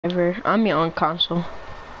Ever. I'm on console.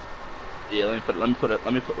 Yeah, let me go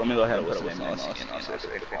ahead and put it on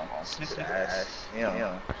Snitch ass.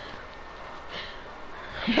 Yeah.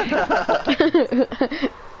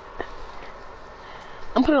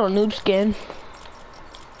 I'm putting on noob skin.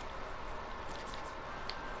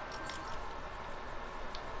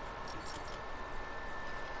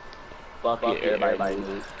 Fuck it, everybody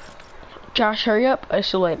lose. Josh, hurry up. I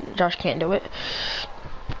still like Josh can't do it.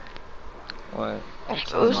 What?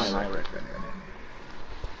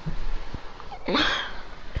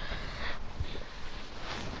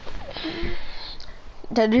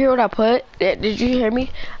 Did you hear what I put? Did you hear me?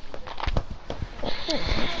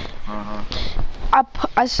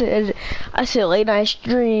 I said late night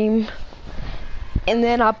stream, and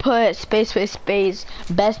then I put space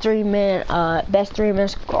best three man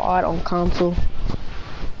squad on console.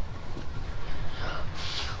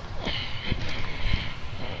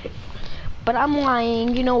 But I'm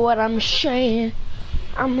lying. You know what I'm saying?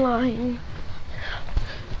 I'm lying.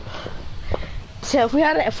 So if we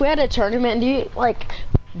had a tournament, do you like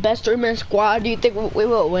best three-man squad? Do you think we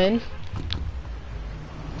will win?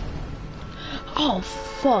 Oh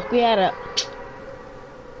fuck, we had a.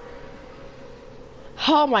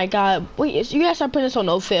 Oh my god, wait, you guys start putting this on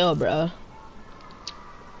no fail, bro.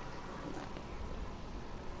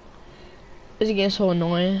 This is getting so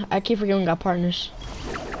annoying. I keep forgetting we got partners.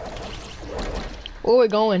 Where we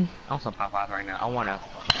going? I want some Popeyes right now. I want a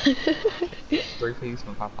 3-piece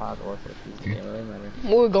from Popeyes or 4-piece. Yeah, really matter.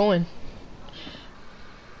 Where we going?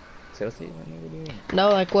 Chelsea, what are you doing? No,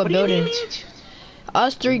 like what building?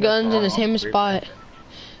 Us three guns in the same spot.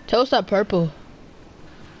 Tell us that purple.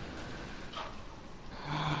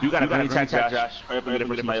 You gotta green tag Josh. Hurry up and get it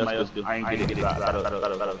for somebody else do. I ain't get it. I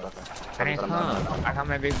didn't come. I got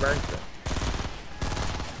my big birthday.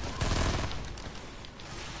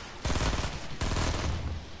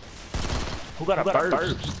 Who got a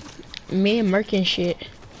first? Me and Merc and shit.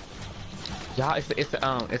 Y'all, it's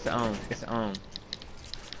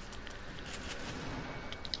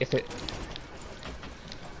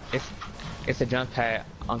a jump pad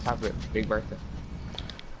on top of Big Bertha.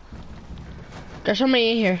 There's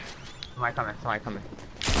somebody in here. Somebody coming.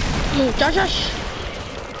 Josh.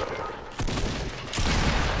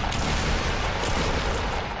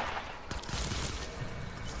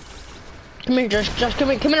 Come here, Josh, come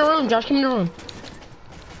in the room, Josh, come in the room.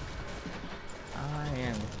 I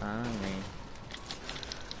am fine.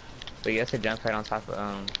 But yes, a jump pad on top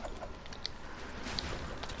of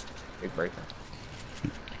Big Bertha.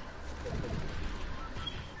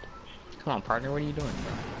 Come on, partner, what are you doing,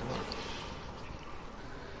 bro?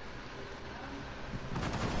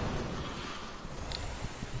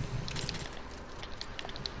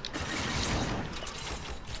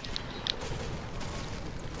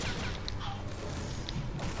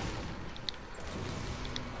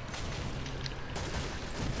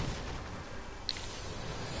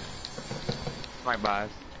 My boss.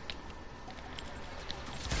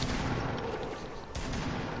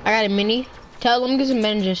 I got a mini. Tell them get some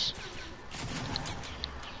bandages.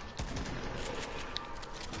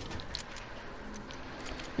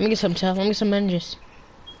 Let me get some stuff. Let me get some bandages.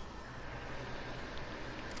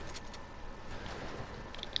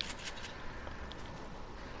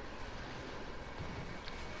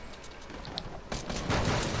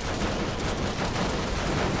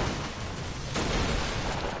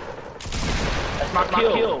 My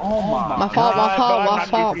kill. Oh My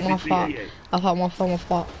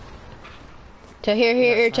fault. Tell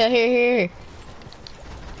here.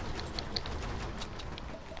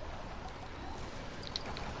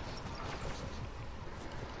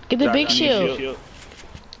 Get the big shield. Yeah.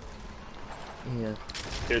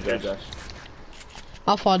 Here, Josh.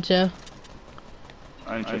 I'll fall too.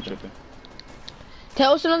 I ain't tripping.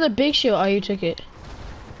 Tell us another big shield. Oh, you took it.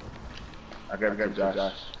 I got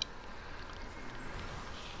Josh.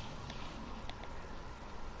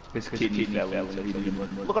 This kid needs that one.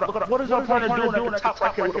 Look at what is our partner doing at the top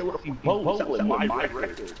right here with a few boats? That was my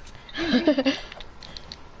record.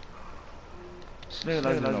 Snake,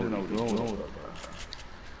 I don't know what's wrong with her.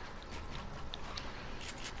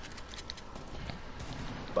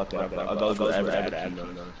 Fuck that. I'll go every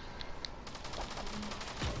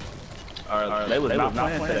Alright, they was not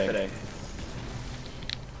playing today.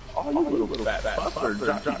 Oh, you little fat fucker.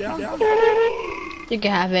 Drop you down. You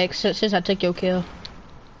can have X since I took your kill.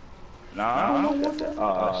 Nah, I don't want that.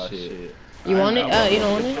 Oh, shit. You want it? You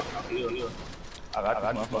don't want it? I got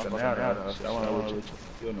that motherfucker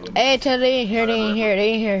now. Hey, tell they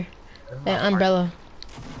ain't here. That umbrella.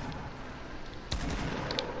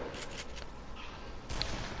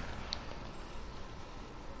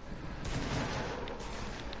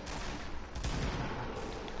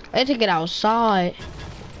 I had to get outside.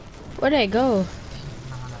 Where'd they go?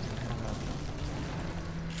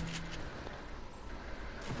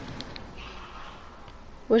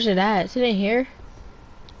 Where's it at? Is it in here?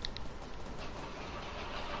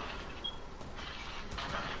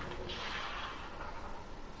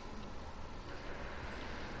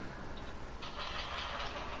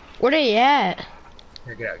 Where they at?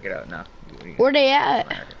 Here, get out now. Where they at?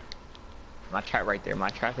 My trap right there. My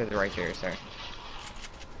trap is right there, sir.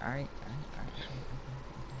 Alright.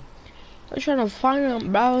 I'm trying to find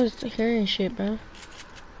them, bro. I was hearing shit, bro.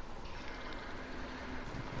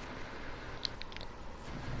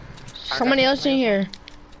 Somebody else in here.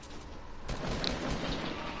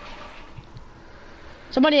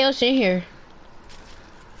 Somebody else in here.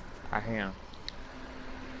 I hear him.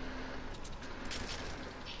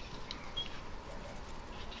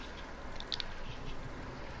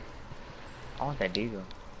 I want that diesel.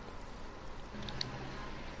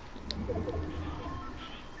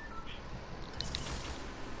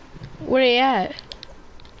 Where they at?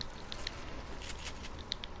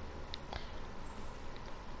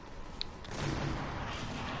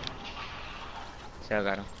 See, I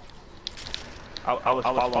got him. I was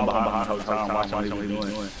following behind the whole time, watching what he was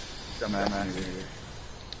doing. Dumbass nigga here.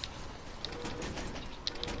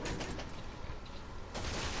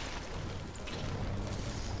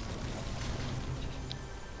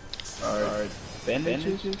 Alright.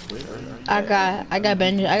 Bandages? I got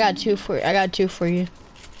bandages. I got two for you.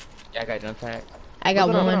 Yeah, I got jump pack. I got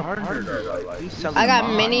one. I got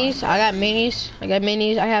minis. I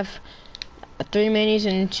have 3 minis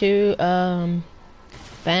and 2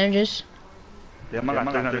 bandages. Yeah, I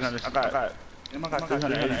got 300. I got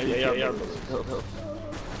 388.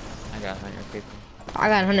 I got 150. I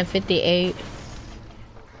got 158.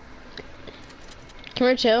 Come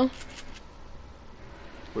here, chill.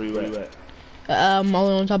 Where you at? I'm all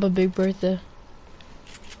on top of Big Bertha.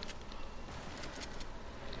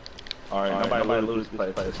 Alright, nobody lose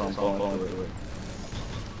this place, so I'm going through it.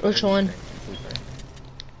 Which one?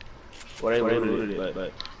 Well, they looted it,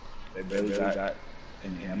 but they barely got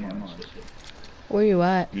any ammo and shit. Where you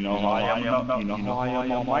at? You know how I am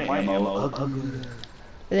on my ammo. Then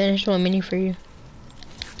there's one mini for you.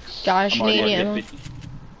 Josh, you need any ammo?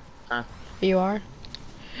 Huh? You are?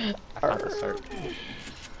 I found the cert.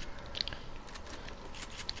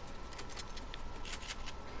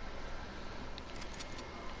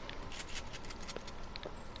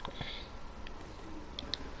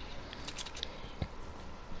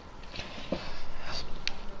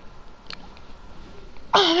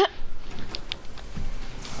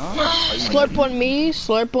 Slurp on me,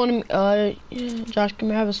 slurp on Josh,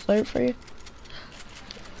 can I have a slurp for you?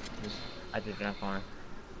 I did enough on it.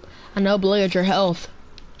 I know, but look at your health.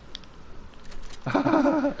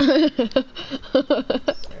 I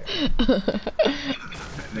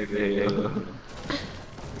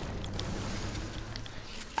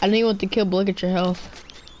didn't want to kill, but look at your health.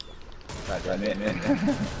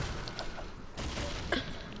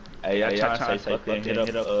 Hey, I try to say something, hit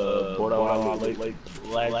up Borderline like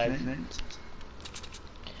last night.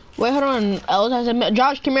 Wait, hold on.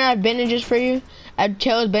 Josh, come here. I have bandages for you. I have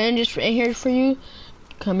Taylor's bandages in here for you.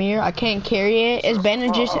 Come here. I can't carry it. It's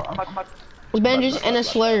bandages. It's bandages and a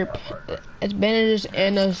slurp. It's bandages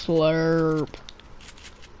and a slurp.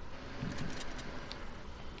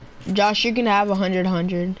 Josh, you can have 100.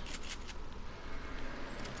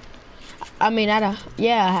 I mean,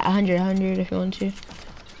 yeah, 100 if you want to.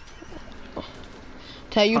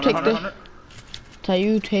 Tell you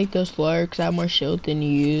take the slurp, 'cause I have more shield than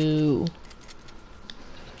you.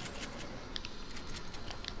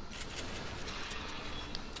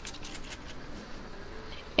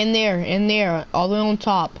 In there, all the way on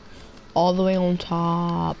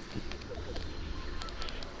top.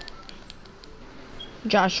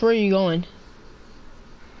 Josh, where are you going?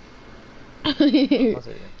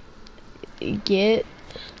 Get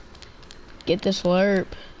the slurp.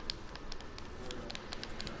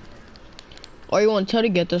 Or you want Toe to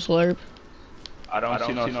get the slurp? I don't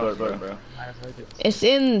see no slurp, bro. It's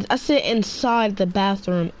in. I sit inside the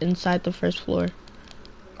bathroom, inside the first floor.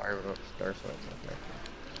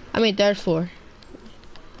 I mean third floor.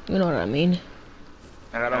 You know what I mean.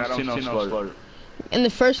 I don't see no slurp. In the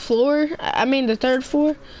first floor? I mean the third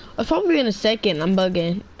floor? It's probably in a second. I'm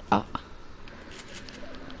bugging.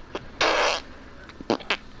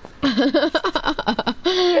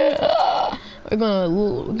 We're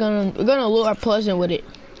gonna lure our Pleasant with it.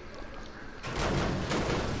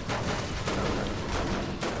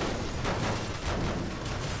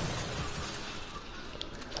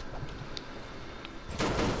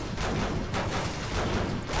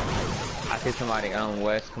 I see somebody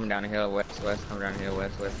west coming down the hill, west coming down the hill,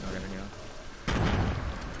 west coming down the hill.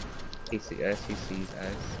 He sees us, he sees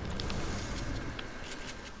us.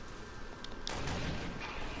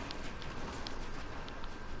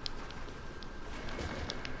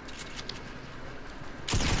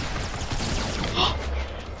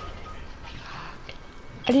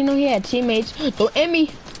 I didn't know he had teammates. Don't end me.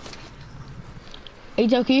 Hey,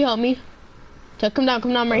 Joe, can you help me? Joe, come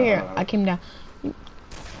down right here. I came down.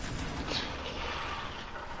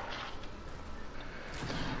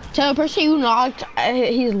 Tell the person you knocked,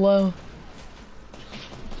 he's low.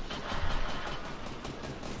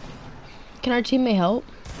 Can our teammate help?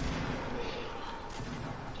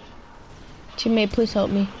 Teammate, please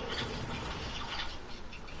help me.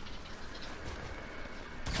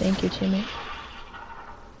 Thank you, teammate.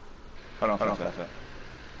 Hold on. Our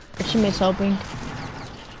teammate's helping.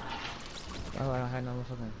 Oh, I don't have no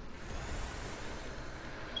motherfucking.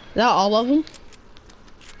 Is that all of them?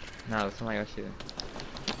 No, somebody else shooting.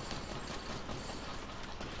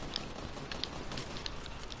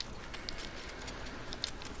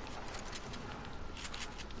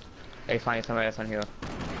 Hey, finding somebody else on hill.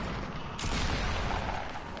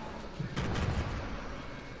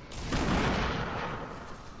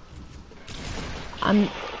 I'm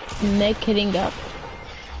neck hitting up.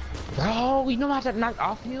 Bro, you know how to knock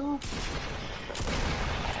off you?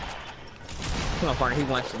 Come on, partner. He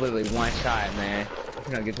wants literally one shot, man.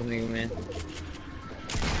 You know, get the nigga, man.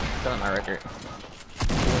 Still on my record.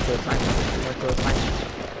 He went to a sniper.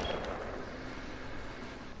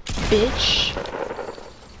 Bitch.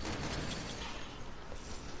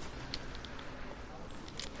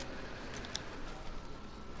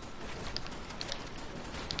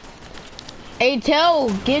 Hey,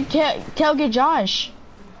 get Josh.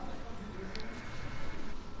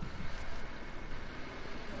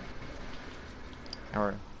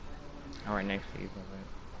 I'm right next to you,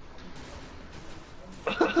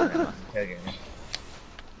 but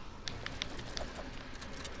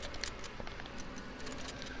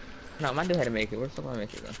no, my dude had to make it. We're still gonna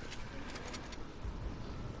make it though.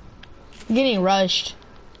 Getting rushed.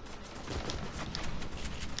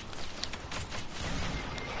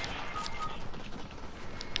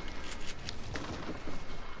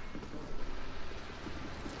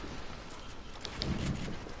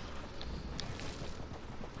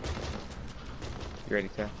 You ready,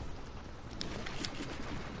 sir?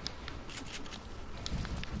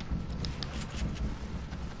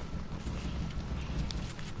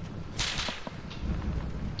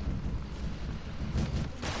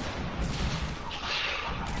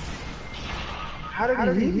 How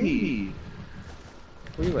did he hit me?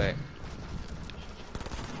 Where you at?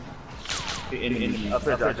 Up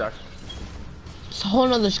there, Josh. It's a whole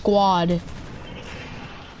nother squad.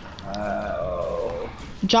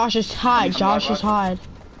 Josh is hide. Josh is hide.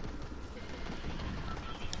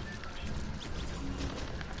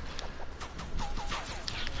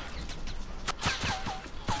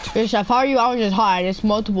 If I were you, I would just hide. It's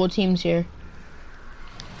multiple teams here.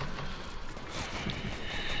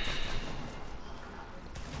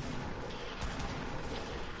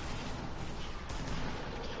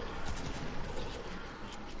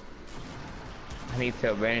 I need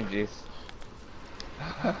to bandages.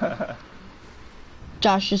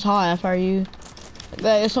 Josh is hot if I were you.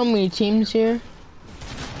 There's so many teams here.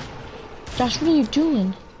 Josh, what are you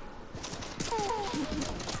doing?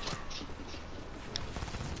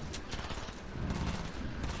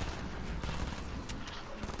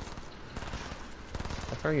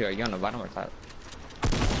 Where are you? Are you on the bottom or top?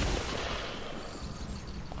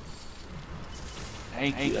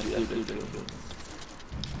 Thank you. That's good.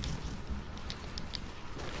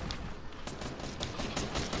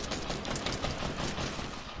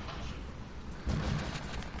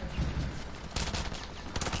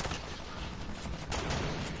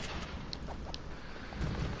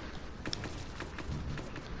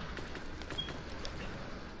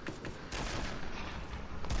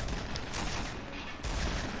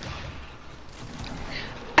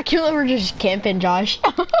 I can't believe we're just camping, Josh.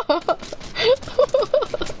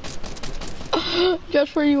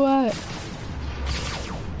 Josh, where you at?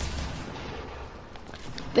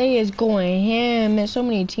 They is going ham. There's so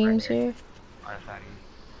many teams here.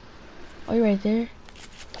 Oh, you're right there.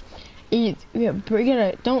 Yeah, we're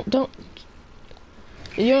gonna don't.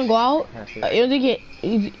 You wanna go out? You don't think it?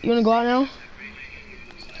 You wanna go out now?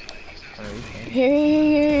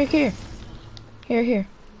 Here.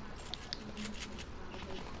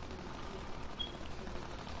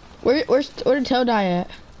 Where's the tail die at?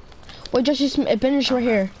 Wait, Josh's bandages right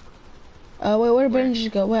here. Wait, where did bandages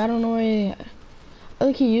go? Wait, I don't know where he. I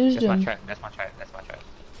think he used them. That's my trap.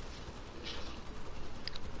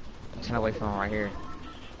 trying to wait for him right here.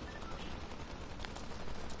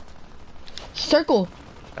 Circle.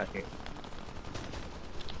 Okay.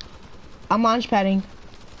 I'm launch padding.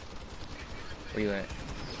 Where you at?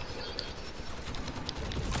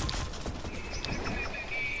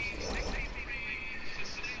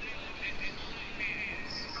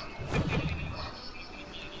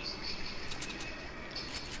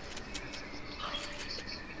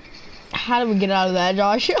 How do we get out of that,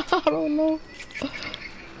 Josh? I don't know.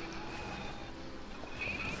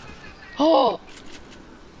 Oh!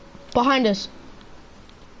 Behind us.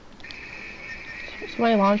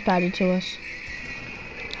 Somebody launch padded to us.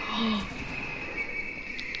 Oh,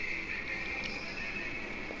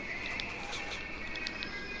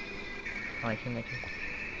 I can make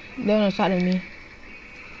it. They're on the side of me.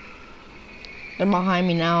 They're behind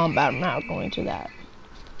me now, but I'm not going to that.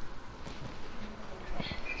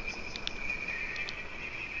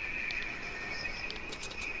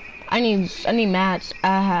 I need mats.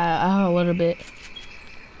 I have a little bit.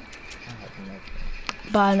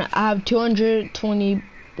 But I have 220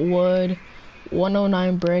 wood,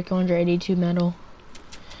 109 brick, 182 metal.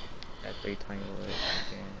 At 320 wood,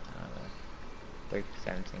 I don't know.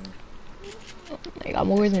 317. They got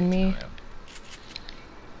more than me.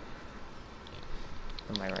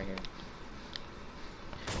 Somebody right here.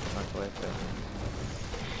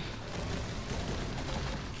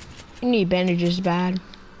 You need bandages bad.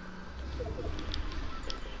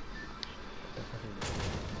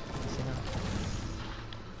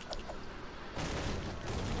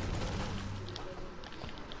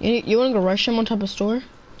 You wanna go rush him on top of store?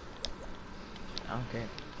 I don't care.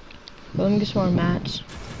 Well, let me get some more mats.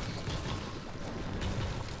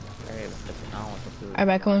 Alright,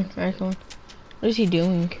 back on. Alright, come on. What is he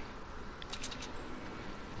doing?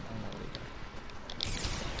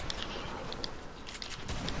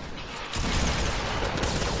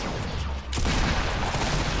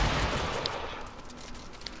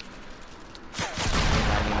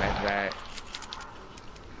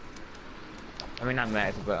 I mean, not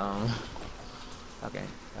max, but okay.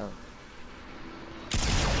 Oh.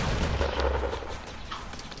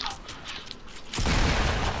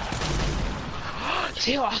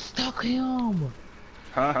 Chill, I stuck him.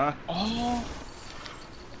 Huh? Oh.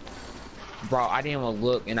 Bro, I didn't even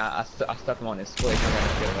look, and I stuck him on his foot.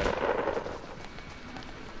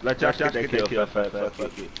 Let Josh get that kill.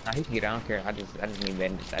 Nah, he can get. I don't care. I just need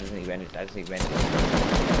bandage. I just need bandage.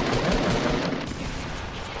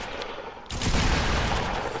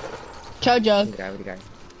 Chow jug. What the guy?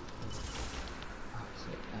 Oh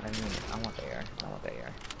shit! I want the air.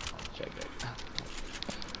 Check that.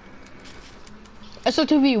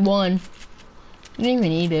 SO2v1. You didn't even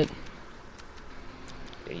need it.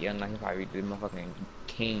 Yeah, young like he probably the motherfucking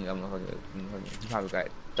king of motherfucking. He probably got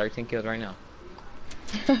 13 kills right now.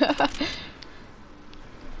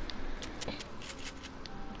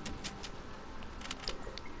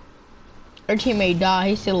 Our teammate died.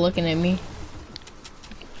 He's still looking at me.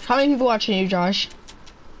 How many people watching you, Josh?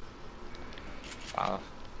 5.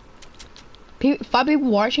 5 people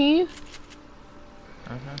watching you?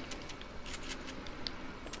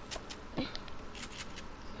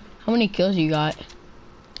 How many kills you got?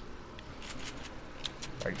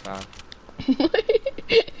 35. You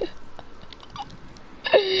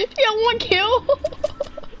got 1 kill?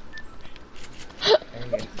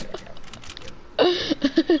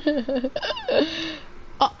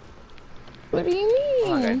 Oh, what do you mean?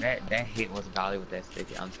 Oh my god, that hit was golly with that stick.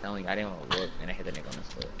 I'm telling you, I didn't even look, and I hit the nigga on his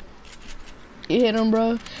foot. You hit him,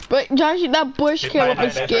 bro. But Josh, that bush came up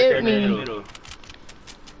and scared me.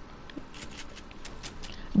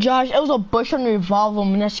 Josh, it was a bush on the revolver,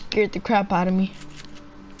 and that scared the crap out of me.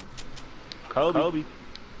 Kobe.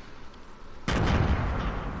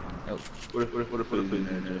 Nope. What if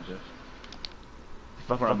in there, Josh?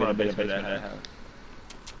 Fuck around, I bet that.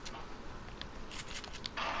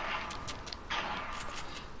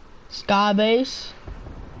 Sky base.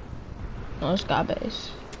 No, sky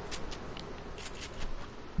base.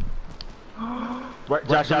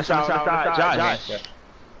 Josh.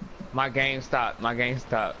 My game stopped. What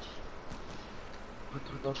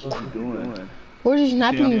the fuck are you doing? Where's he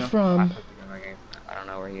snapping you from? I don't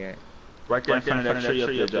know where he at. Right there in front of that tree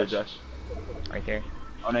up there, Josh. Right there.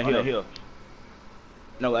 On that hill.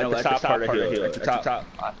 No, at the top part of the hill. At the top.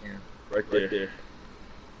 Right there.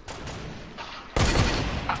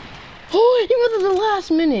 Oh, he was at the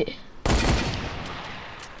last minute.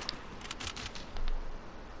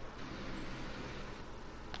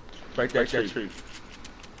 Right there, tree.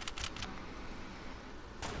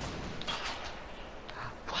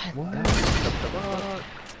 What the fuck?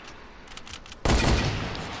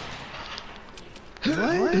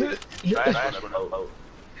 What? Trash for no boat.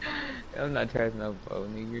 I'm not trashing no boat,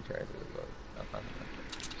 nigga. You're trashing the boat. Stop talking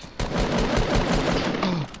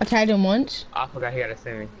about I tagged him once. I forgot he had a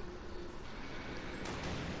semi.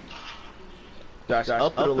 Josh,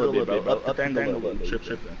 up it a little bit, bro. Up and a little bit.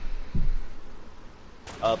 Tripping.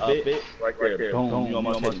 Up it. Right there. Boom. You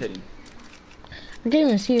almost hit him. I can't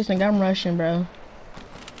even see this thing. I'm rushing, bro.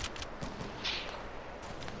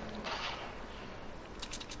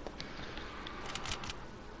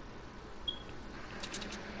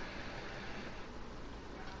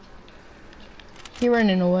 He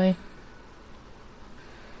running away.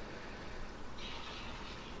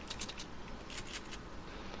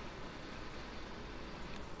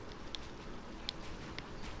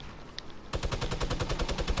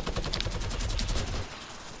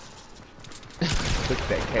 Look at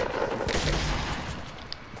that cat.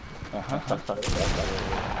 I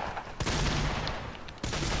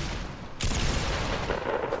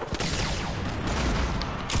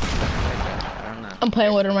don't know. I'm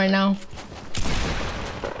playing with him right now.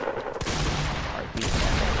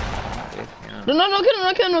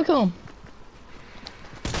 No, kill him.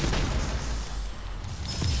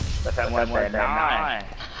 That's that one that 9.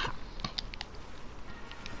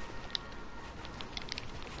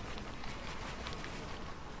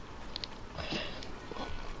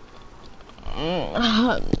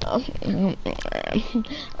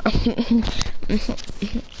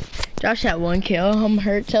 Josh had 1 kill.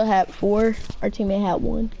 Hurtel had 4. Our teammate had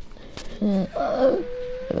 1.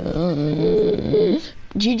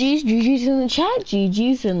 GG's in the chat.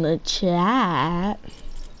 GG's in the chat.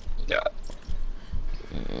 Yeah.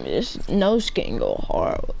 This no skin go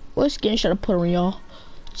hard. What skin should I put on y'all?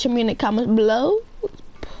 Tell me in the comments below.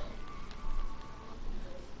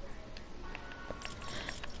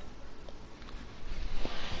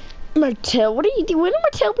 Martel, what are you doing,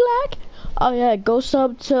 Martel Black? Oh yeah, go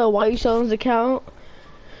sub to Why You Selling's account.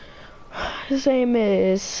 His name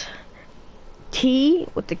is T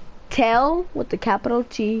with the tail with the capital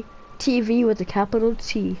T, TV with the capital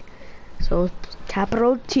T. So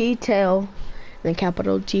capital T tail, then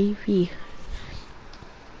capital TV.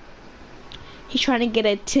 He's trying to get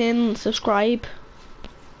a 10 subscribe.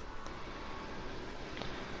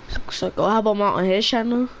 So go help him out on his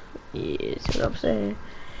channel. Yeah, that's what I'm saying.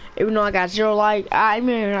 Even though I got 0 likes, I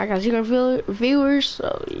got 0 viewers,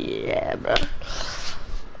 so yeah, bro.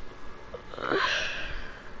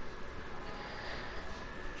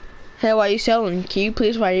 Hey, why you selling? Can you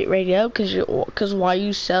please write it up? Cause why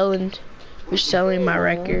you selling? You're selling my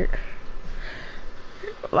record.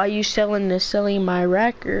 Why you selling my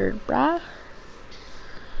record, bruh?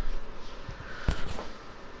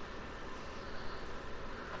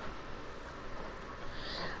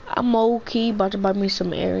 I'm okay, about to buy me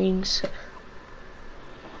some earrings.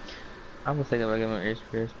 I was thinking about getting my ears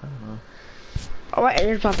pierced. I don't know. Alright,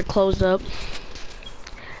 earrings about to close up.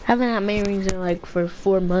 I haven't had my earrings in like for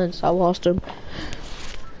 4 months. I lost them.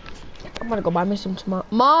 I'm gonna go buy me some tomorrow.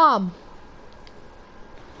 Mom!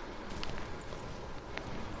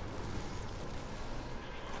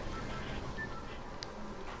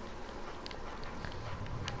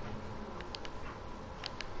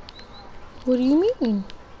 What do you mean?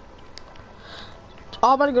 Oh,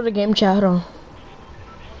 I'm about to go to game chat. Hold on.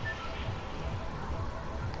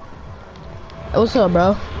 Hey, what's up,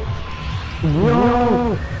 bro?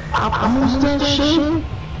 Yo, I missed that shit.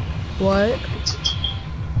 What?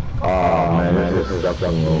 Oh man, this is up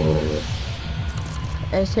on me.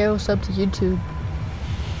 Hey, say what's up to YouTube.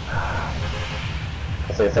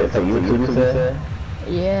 Say YouTube, you said?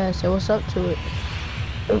 Yeah, say what's up to it.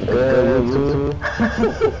 What's good, YouTube?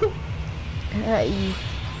 Hey,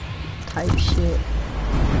 type shit.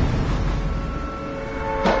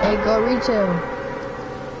 Hey, go retail.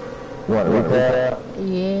 What, retail?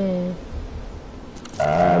 Yeah.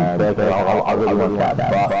 I'll really want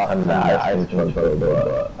that box and the ice cream truck,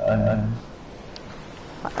 but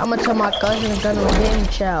I'm gonna tell my cousin to go to game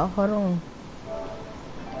chat. Hold on.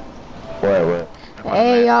 Wait.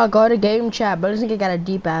 Hey, y'all, go to game chat, but this nigga got a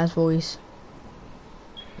deep ass voice.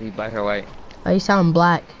 You black or white? Oh, you sound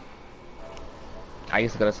black. I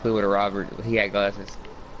used to go to school with a Robert. He had glasses.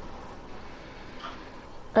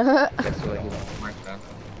 That's what he was smart though.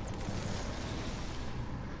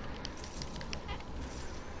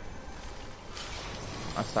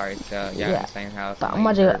 I'm sorry, so yeah, in the same house. But I'm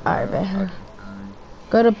gonna do it. Alright, man.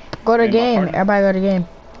 Go to game. Everybody go to game.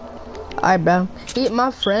 Alright, bro.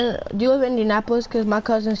 My friend, do you live in Indianapolis? Cause my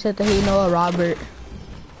cousin said that he know a Robert.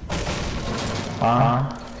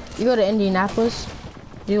 You go to Indianapolis?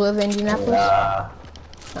 Do you live in Indianapolis?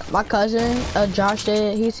 My cousin, Josh,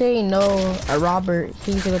 he said he know a Robert.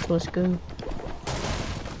 He used to go to a school.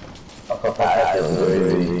 I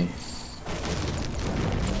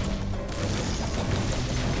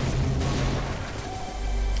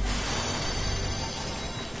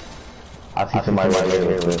see somebody right here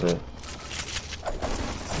with it.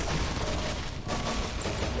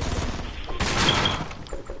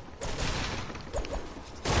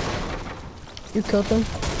 You killed him?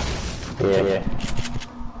 Yeah.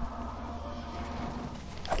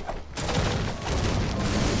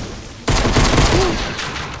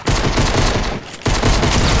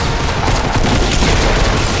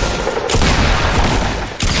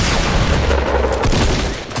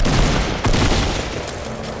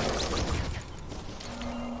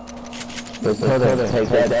 Take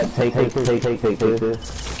that, take this.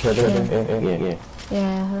 Kill them.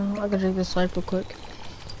 Yeah, I gotta take this life real quick.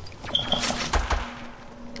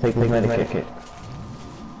 Take this medikit.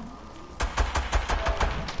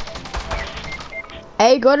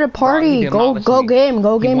 Hey, go to the party. Go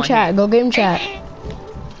game chat. Go game chat.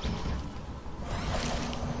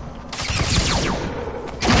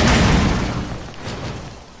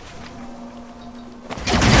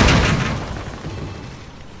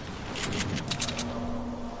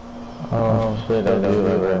 Oh shit, I do.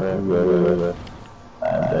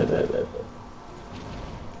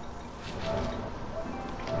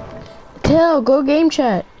 Tell, go game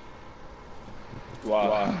chat.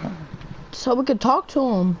 Wow. So we could talk to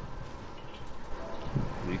him.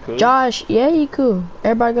 You could? Josh, yeah, you could.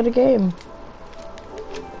 Everybody go to game.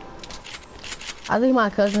 I think my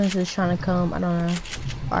cousin's just trying to come. I don't know.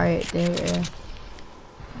 Alright, there.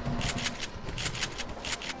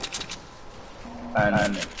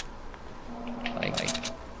 And Like.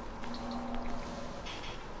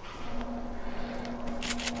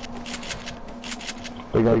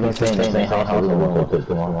 We're gonna be staying in the same house as the one with this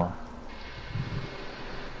one.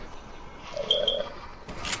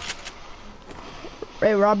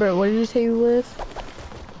 Hey, Robert, where did you say you live?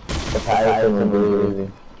 The Patterson in New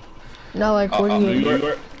Jersey. No, like, where do you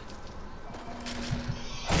live?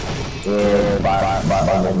 Yeah, by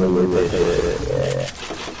New Jersey.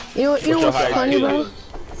 Yeah. You know what's funny, bro?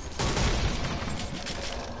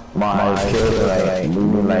 My kids are like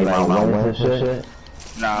moving like my mountains and shit.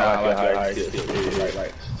 nah, like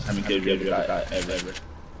I mean, kids you got ever.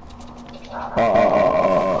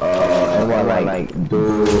 Everyone like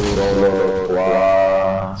duo,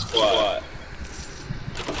 solo, Squad.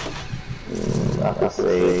 I could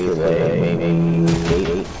say like maybe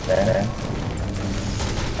 8, 10.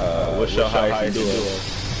 What's your highest duo?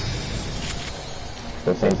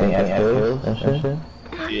 The same thing as kills and shit.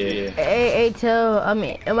 Yeah. Hey, tell, I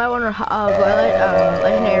mean, am I want to go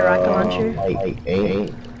legendary rocket launcher? Like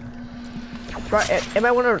 8. Am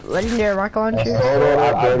I want a legendary rocket launcher? Solo,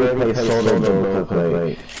 I barely play solo though,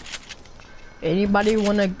 play. Anybody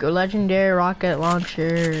want a legendary rocket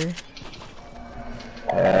launcher?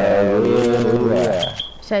 Yeah.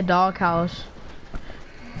 Said doghouse.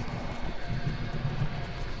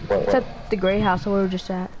 It's at the gray house where we were just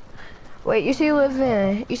at. Wait, you say you live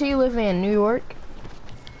in New York?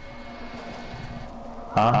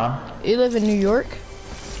 Huh? You live in New York?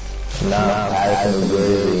 No, Patterson, New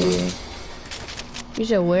Jersey. You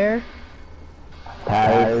said where?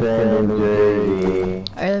 Patterson, New Jersey.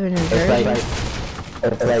 I live in New Jersey.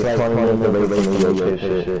 It's like 20 minutes away from New York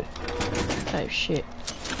shit. Type shit.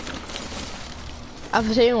 I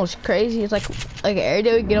was saying what's crazy. It's like every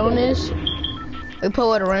day we get on this, we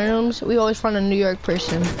pull out randoms. We always find a New York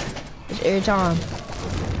person. It's every time.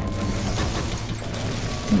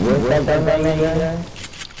 What's that name again?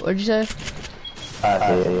 What'd you say? I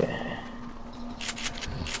see it.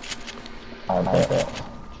 Okay.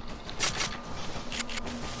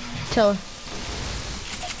 Tell her.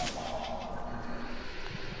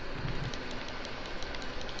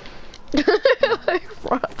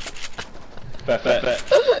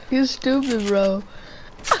 Fat. You stupid, bro.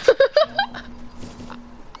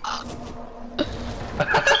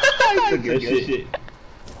 Good shit.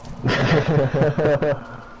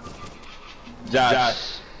 Josh.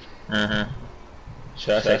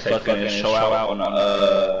 Should I say fucking show out on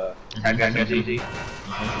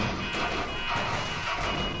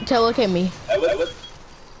Tell, look at me.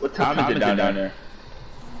 What time is it down there?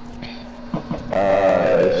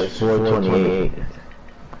 It's 4:28.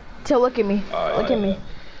 Tell, look at me. Look at me.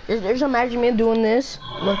 Just imagine me doing this.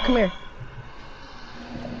 Look, come here.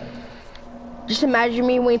 Just imagine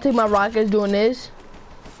me when you take my rockets doing this.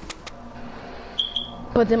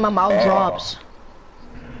 But then my mouth drops.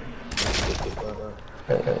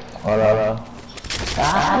 Hold on.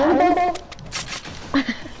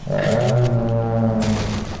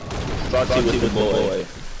 Thought you was the boy.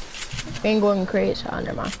 Ain't going crazy. Oh,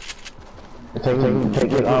 never mind.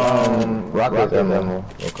 Take it, rocket ammo,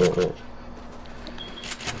 real quick.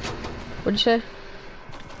 What'd you say?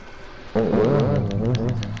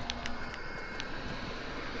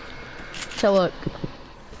 So look.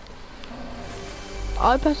 Oh,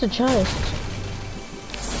 I passed the chest.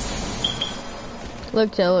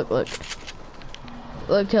 Look, Tail, look.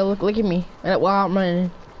 Look, Tail, look at me. While I'm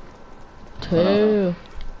running. Tail.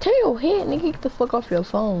 Tail, hit, nigga, get the fuck off your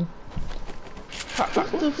phone.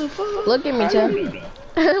 Look at me, Tail.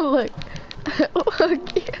 Look.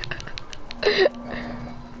 Look.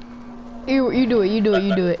 You do it.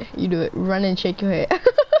 You do it. Run and shake your head.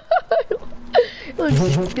 You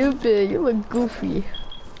look stupid. You look goofy.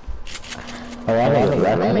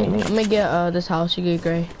 I'm gonna get this house. You get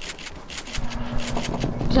gray.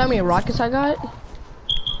 See how many rockets I got?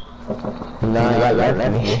 No, I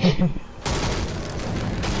got me.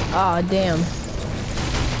 Aw, damn.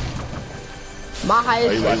 My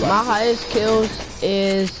highest kills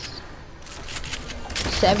is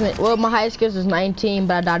 7. Well, my highest kills is 19,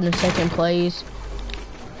 but I died in second place.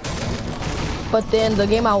 But then the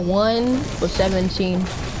game I won was 17.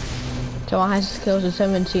 So my highest kills is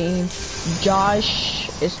 17. Josh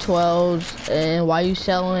is 12, and Why You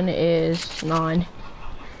Selling is 9.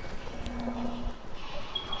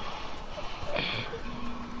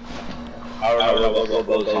 I don't know what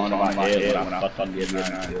goes on in my head when I'm fucking getting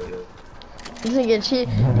 9 kills.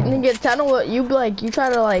 Nigga, tell them what you be like. You try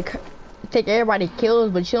to like take everybody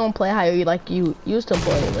kills, but you don't play how you used to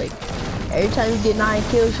play. Like every time you get 9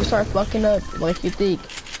 kills, you start fucking up. Like you think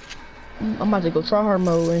I'm about to go try hard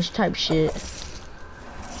mode and type shit.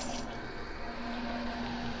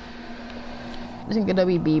 This nigga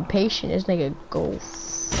WB patient. This nigga go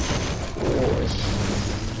force.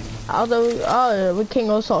 Although, we can't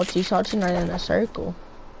go salty. Salty not in a circle.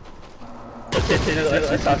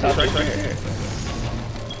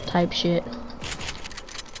 Type shit.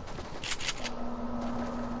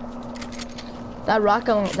 That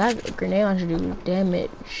rocket, that grenade launcher do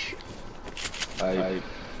damage. That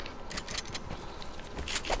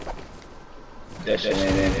shit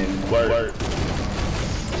ain't work.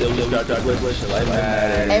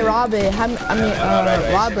 Hey Robert,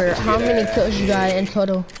 Robert, how many kills you got in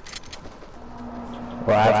total?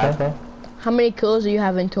 What happened? How many kills do you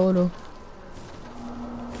have in total?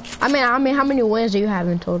 I mean, how many wins do you have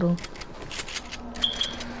in total?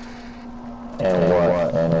 And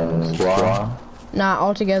what? And in squad? Nah,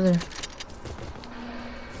 all together.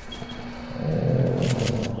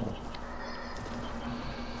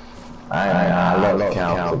 I love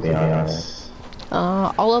count, to be honest.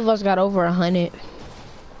 All of us got over 100.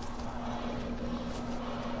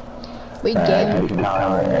 We game. Every time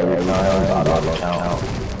I love count.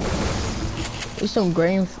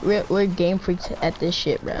 We're game freaks at this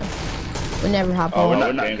shit, bro. We never hop on. We're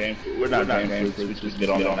not game freaks. We just get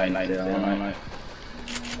on all night.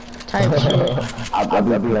 Type shit. I'll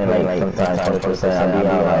be playing like sometimes 20%.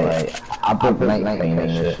 I'll be night playing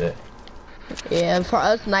this shit. Yeah, for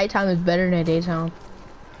us, nighttime is better than daytime.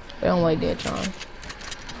 We don't like daytime.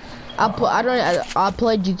 I'll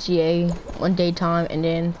play GTA on daytime, and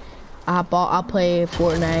then I'll play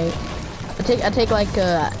Fortnite. I take like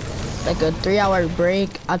a 3-hour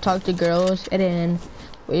break. I talk to girls, and then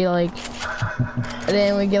we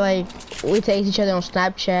text each other on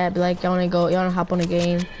Snapchat. Be like, y'all wanna hop on a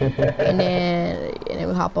game, and then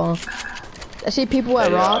we hop on. I see people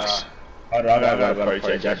at Rocks. I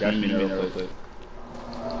gotta check me real quick.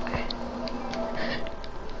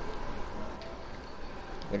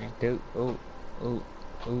 What you do? Ooh.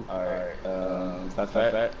 Alright, that's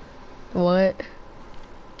that. What?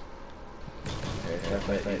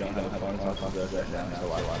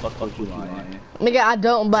 Nigga, I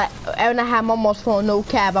don't, but when I had my mom's phone, no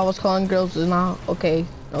cap, I was calling girls, and now, okay,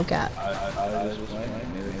 no cap.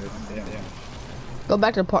 Go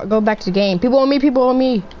back to the park, go back to the game. People on me.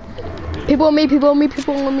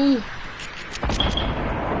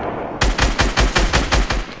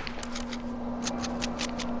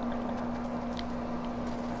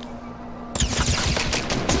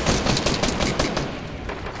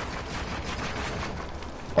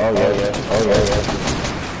 Oh yeah.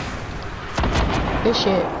 Good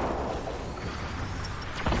shit.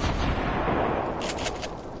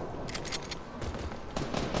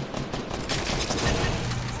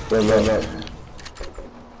 Look.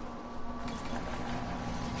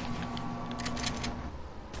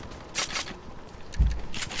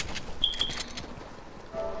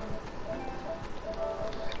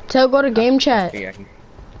 Tell go to game chat. Yeah.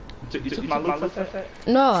 You took my loot like that?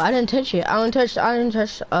 No, I didn't touch it. I only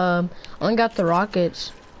only got the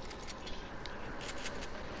rockets.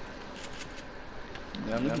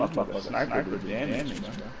 Yeah, man. This motherfucker sniper do damage,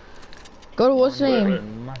 man. Go to what's his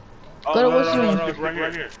name? Oh, Go to no, what's his no, name? no, it's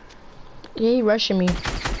right here. Yeah, he rushing me.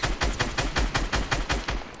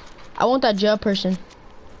 I want that jail person.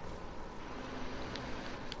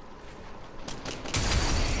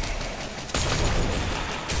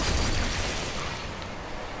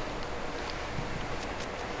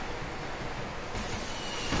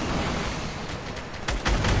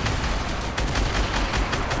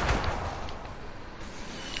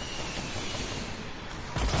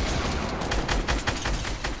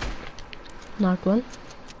 Knocked one.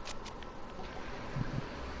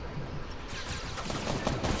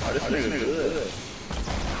 Oh, this nigga good.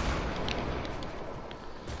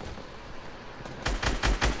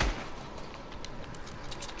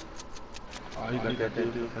 Oh, you got that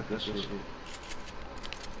dude. Got that shit.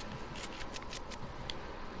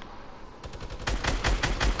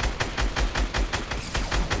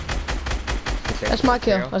 That's my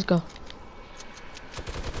kill. Let's go.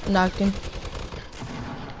 Knocked him.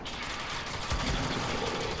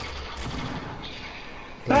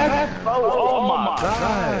 Oh my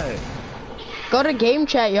god. Go to game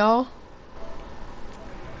chat, y'all.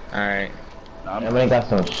 Alright. Everybody got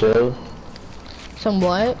some shields. Some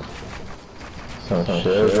what? Some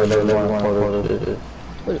shields. Whatever one photo shit.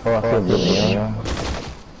 Oh, I feel good, yeah.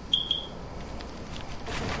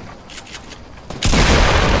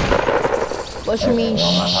 What you mean,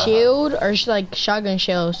 shield or like shotgun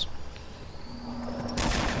shells?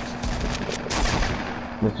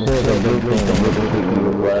 The shield are good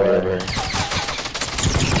thing, whatever.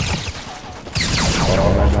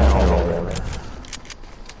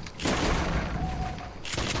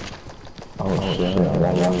 Oh shit,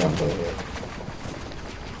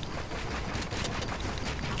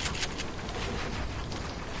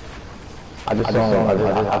 I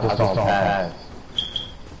just saw him pass.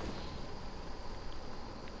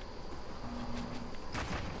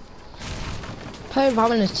 Probably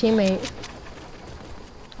robbing his teammate.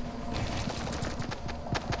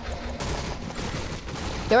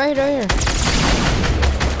 They're right here,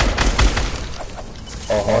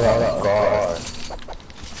 Oh, hold on, God.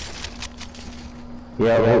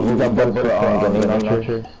 Yeah, we got both for grenade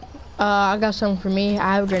launchers. I got some for me.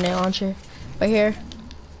 I have a grenade launcher. Right here.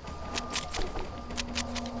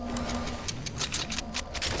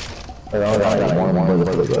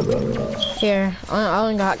 Here.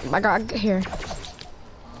 I got here.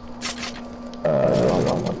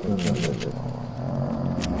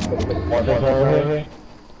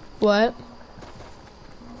 What?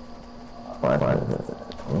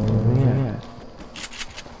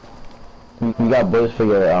 You got bullets for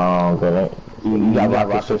your grenade. You got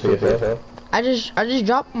rockets for yourself. I just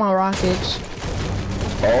dropped my rockets.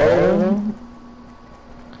 Oh.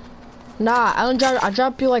 Nah, I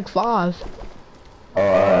dropped you like 5. Oh,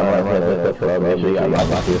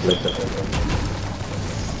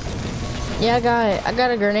 Yeah, I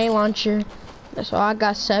got a grenade launcher. So I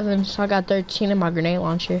got 7, so I got 13 in my grenade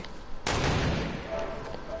launcher.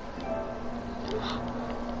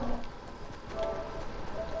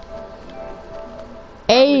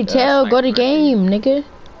 Hey, Tail, go to game, nigga.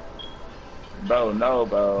 Bro, no,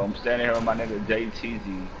 bro. I'm standing here with my nigga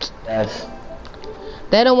JTZ. Yes.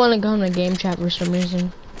 They don't want to go in the game chat for some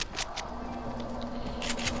reason.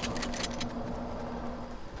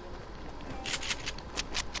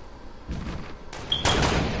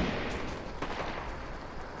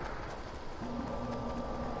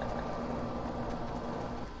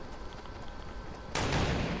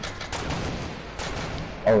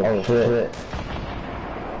 Oh shit.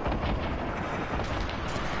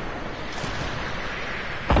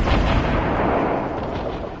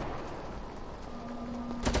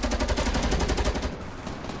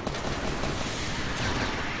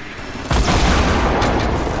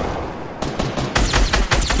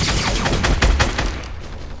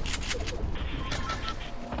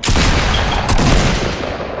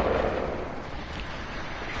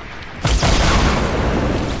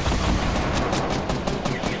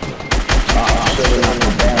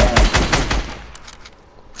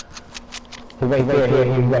 Right there, here,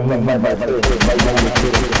 I'm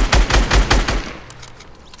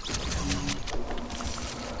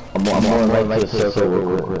on right to the circle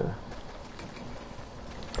real quick.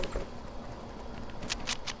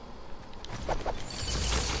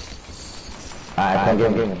 Alright, come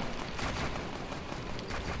get me.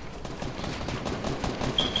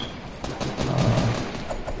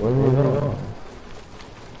 Where are we going?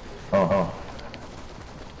 Oh.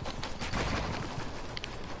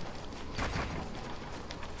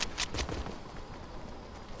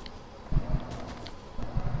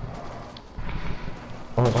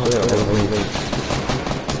 Oh, shit, wait.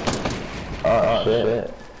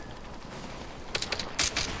 shit.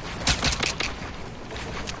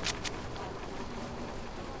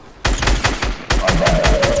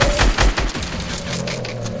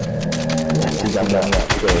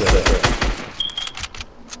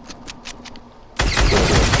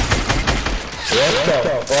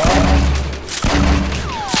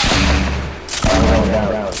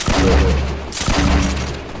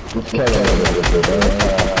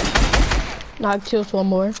 Knock kills one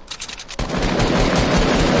more.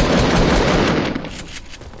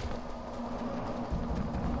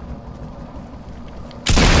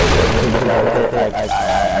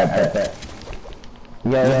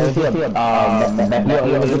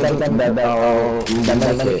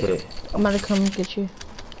 I'm gonna come get you.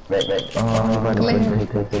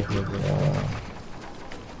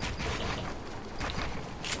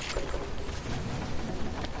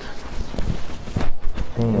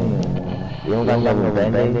 Come here. You don't got no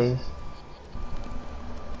band-aids?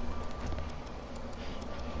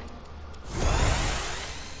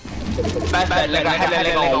 Fast, like I had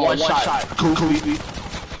that on one shot. Cool.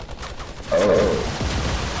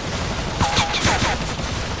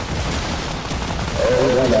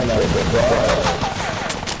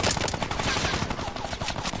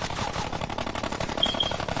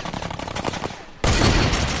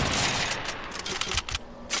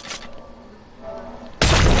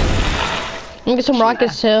 I'm gonna get some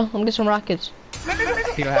rockets too. I'm gonna get some rockets.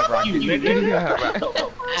 You don't have rockets. You don't have rockets.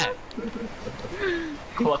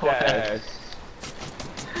 Cluck ass.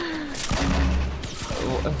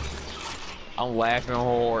 I'm laughing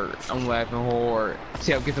hard.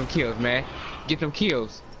 See, get some kills, man. Get some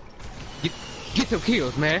kills. Get some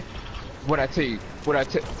kills, man. What I tell you?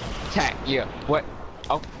 Tack, yeah. What?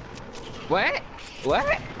 Oh. What?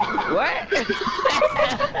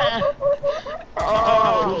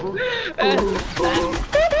 Oh.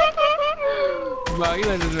 Well, you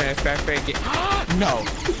let this man fat get. No.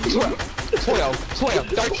 12,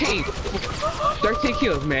 13. 13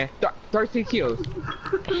 kills, man. 13 kills.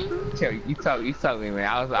 Tell you tell me, man.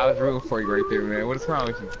 I was rooting for you right there, man. What is wrong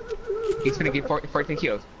with you? He's gonna get 14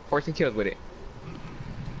 kills. 14 kills with it.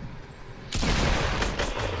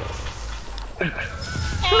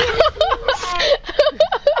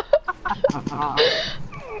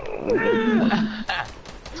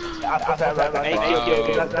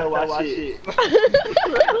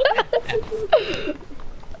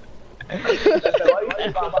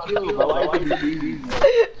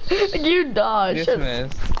 You dodged. This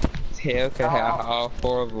man's tail could have all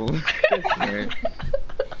four of them. I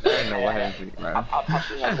don't know what happened to you,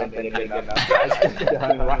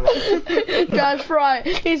 bro. Josh Fry.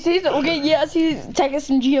 He's okay. Yes, he's taking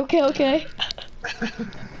some G. Okay.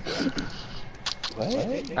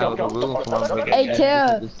 Hey,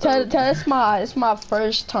 tell, it's my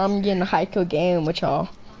first time getting a Haiku game with y'all.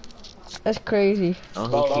 That's crazy. Why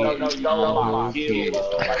would you want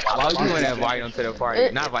to invite him to the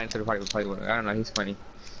party? Not invite him to the party, but play with him. I don't know, he's funny.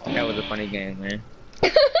 That was a funny game, man.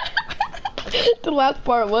 The last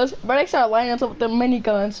part was, but they started lining us up with the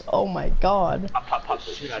miniguns. Oh my god. I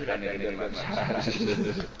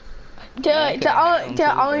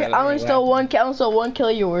only stole one kill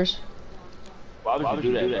of yours. Why would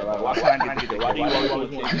you do that? Why can't you do that? Why do you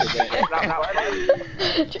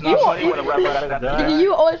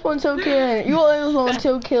you always want to kill. You always want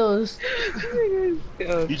 2 kills.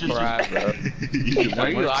 You just right, bro. Are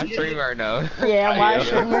you live streaming or no? Yeah, I'm live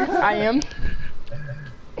streamer. I am.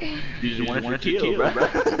 You just want to kill, bro.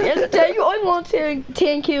 Yeah, you always want 10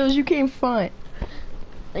 kills. You can't front.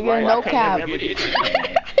 You got no cap.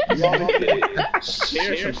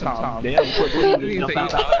 Share some.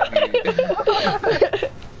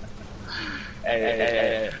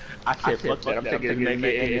 Hey, I said fuck that. I'm taking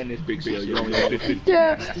in this big deal. You don't know.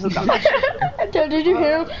 Yeah. Did you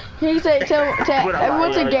hear him? He said, tell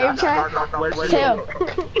everyone's in game chat. Tell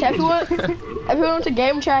everyone's in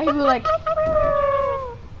game chat. He was like,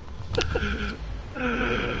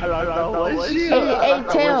 hey,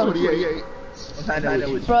 tell.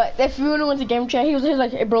 Bro, if you went to game chat, he was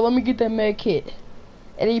like, hey bro, let me get that med kit.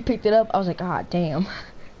 And then he picked it up. I was like, ah, damn.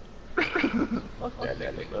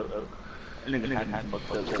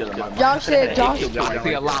 Josh said, Josh. I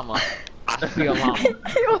see a llama. I see a llama.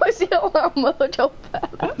 You always see a llama, Joe.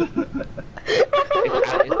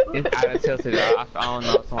 It's out of tilted. I don't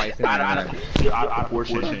know if somebody's saying that.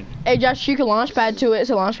 Hey Josh, you can launch pad to it. It's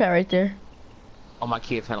a launch pad right there. Oh, my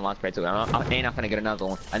kid's trying to launch pad to it. And I'm gonna get another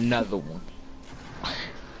one. Another one.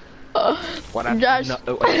 Josh,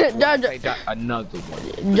 another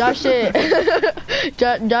one. Josh said,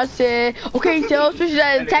 Josh said, okay, tell us what you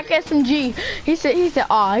said, attack SMG. He said,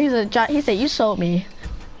 you sold me.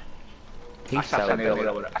 He's so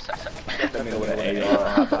good. I shot that nigga with an AR.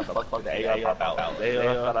 I thought the fuck the AR pop out. I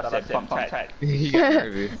said pump tech. He got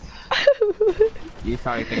nervous. You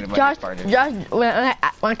probably thinking about his partner. Josh, when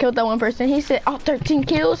I killed that one person, he said, "Oh, 13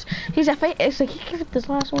 kills." He said, "It's like he killed this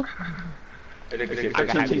last one." I got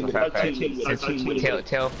happy for first.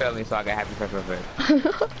 Tell failed me so I got happy for first.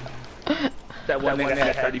 That one nigga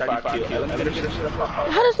had 35 kills.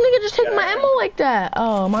 How does nigga just take my ammo like that?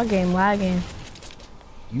 Oh, my game lagging.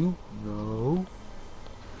 You know.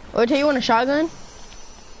 Oh, tell you want a shotgun?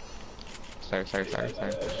 Sorry.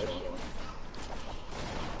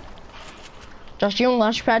 Josh, you want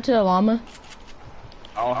launch pad to the llama?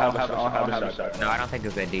 I don't have a shot. No, I don't think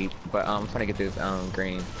it's that deep. But I'm trying to get this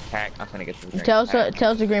green pack. I'm trying to get this green Tell pack.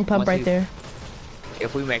 us the green pump right there.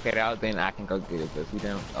 If we make it out, then I can go get it. But if we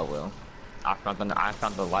don't, oh well. I found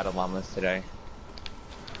a lot of llamas today.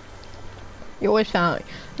 You always find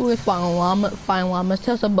llamas.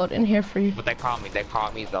 Tell us a boat in here for you. But they call me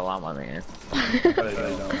the llama man.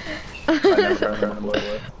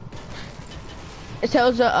 It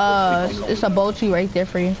tells it's a boat right there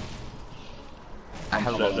for you. I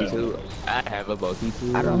have a boaty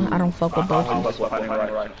too. I don't fuck with boats.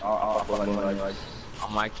 Oh,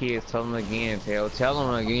 my kids, tell them again, tell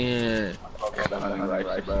them again.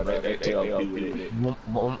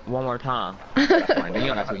 One more time. You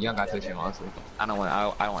don't got to shit, honestly. I don't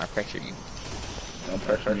want to pressure you. Don't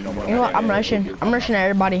pressure me no more. You know what? I'm rushing at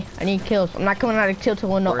everybody. I need kills. I'm not coming out of kill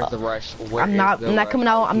till no. Where's the rush? I'm not coming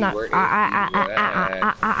out. I'm not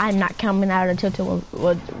coming out until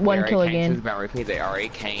one kill again. They already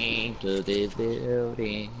came to this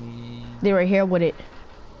building. They were here with it.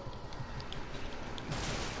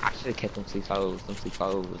 I should have kept them C4s. Them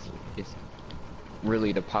C4s was just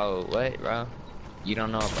really the pole. What, bro? You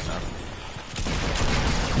don't know about that.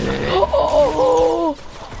 Oh!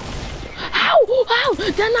 How?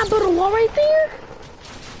 Did I not build a wall right there?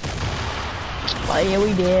 Oh yeah,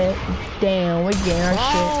 we did. Damn, we getting our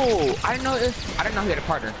shit. I didn't know he had a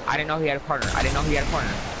partner.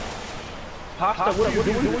 Pasta, what are you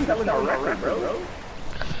doing? That was our record, bro.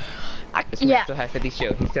 Yeah. Still has 50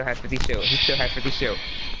 shield. He still has 50 shield.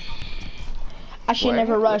 I should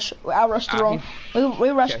never rush. I rushed the wrong. We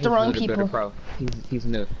rushed the wrong people. He's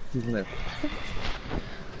new.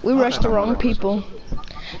 We rushed the wrong people.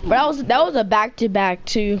 But that was a back-to-back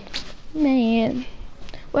too. Man,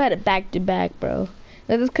 we had a back-to-back, bro.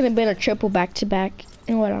 Now, this could have been a triple back-to-back.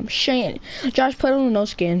 And what I'm saying, Josh, put on no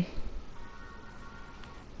skin.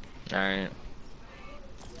 All right.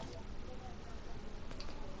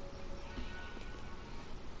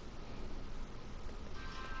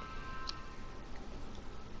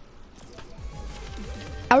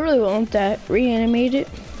 I really want that reanimated.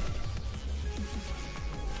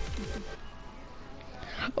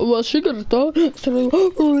 Well, she could have thought.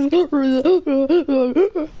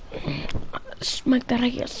 Smack that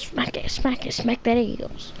eagles. Smack that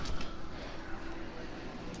eagles.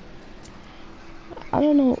 I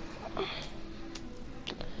don't know.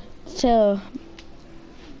 So,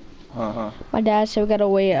 my dad said we gotta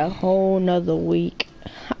wait a whole nother week.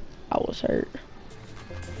 I was hurt.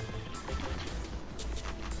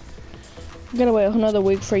 We gotta wait another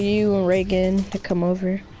week for you and Reagan to come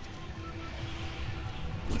over.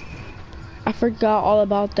 I forgot all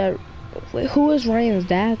about that. Wait, who is Ryan's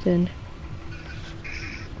dad then?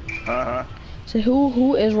 So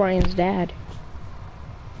who is Ryan's dad?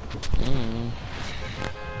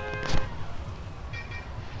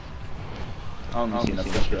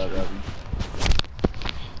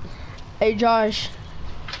 Hey Josh.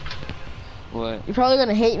 What? You're probably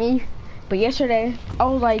gonna hate me, but yesterday I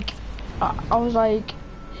was like,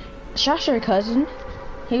 Josh your cousin?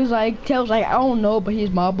 He was like, Tails like, I don't know, but he's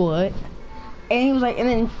my blood. And he was like, and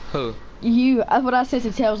then who? You. That's what I said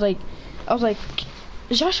to Tails. Like, I was like,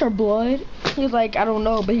 is Josh your blood? He was like, I don't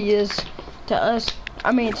know, but he is to us.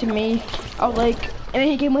 I mean, to me. I was like, and then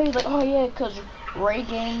he came up. He was like, oh yeah, cause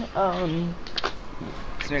Reagan.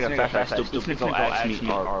 This nigga gonna ask me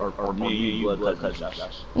or me blood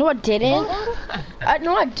cousins. No, I didn't. I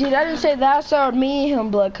didn't say that. I said me and him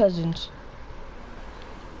blood cousins.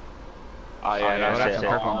 Oh yeah, I said,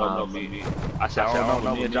 I don't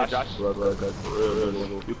know me and Josh blood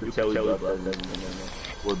cousins. You can tell we blood cousins.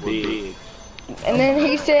 We're big. And then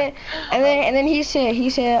he said,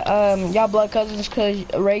 y'all blood cousins cause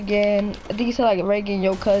Reagan. I think he said like Reagan,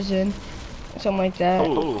 your cousin, something like that.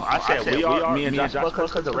 Oh, I said we are me and Josh blood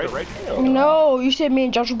cousins cause of Reagan. No, you said me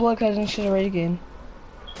and Josh blood cousins cause of Reagan.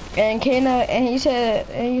 And Kana, and he said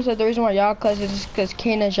the reason why y'all cousins is cause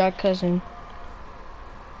Kana's y'all cousin.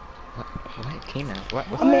 What? Kena? What?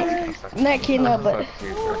 I mean, not Kena, but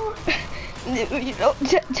You know,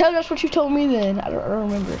 tell us what you told me then. I don't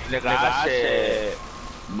remember. Nigga, I said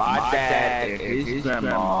my dad and his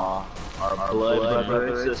grandma are blood brother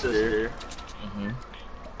and sister.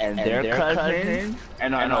 And their cousin,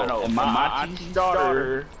 and my auntie's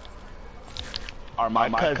daughter are my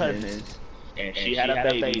cousins, and she had a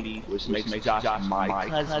baby, which makes Josh my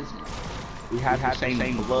cousin. We have the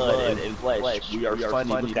same blood and flesh. We are funny.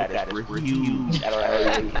 Look at us. We're huge at our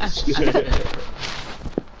age.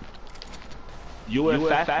 You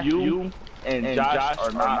and Josh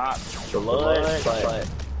are not blood, but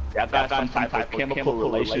y'all got some type of chemical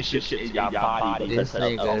relationship in your body because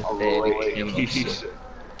of relationship.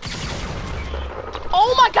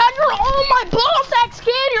 Oh my god, you're on my ball sack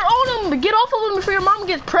skin! You're on him! Get off of him before your mom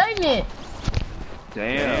gets pregnant!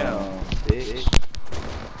 Damn, bitch.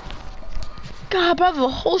 God, bro, I have a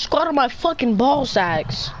whole squad of my fucking ball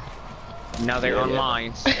sacks. Now they're on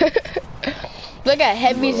mines. They got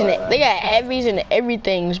heavies in it. They got heavies and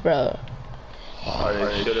everything's, bro. Oh,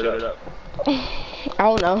 they shut it up. I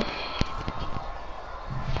don't know.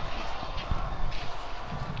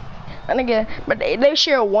 And again, but they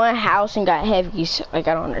share one house and got heavies. Like,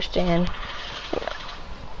 I don't understand.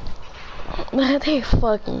 They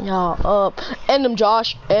fucking y'all up. And them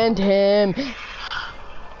Josh and him.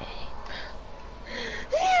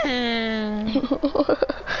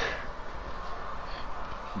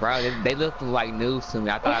 Bro, they look like news to me.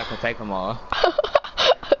 I thought I could take them all.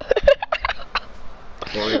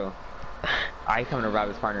 For real. I coming to rob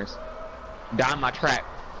his partners. Down my trap.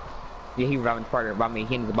 Yeah, he robbing his partner. Rob me.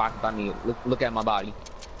 He in the box by me. Look at my body.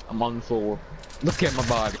 I'm on the floor. Look at my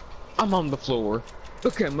body. I'm on the floor.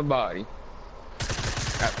 Look at my body.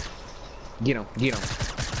 Get him. Get him.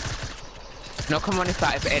 No, come on this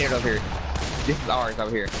side. It's edit over here. This is ours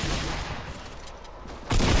over here.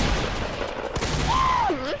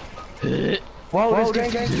 Whoa, this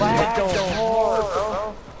game's lag so hard,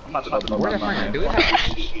 bro. I'm about to Where the fuck do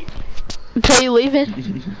it? Until you leaving?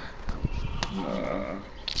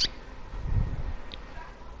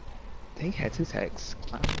 They had 2 tags.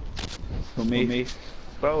 For me.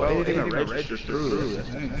 Bro, it didn't even register through.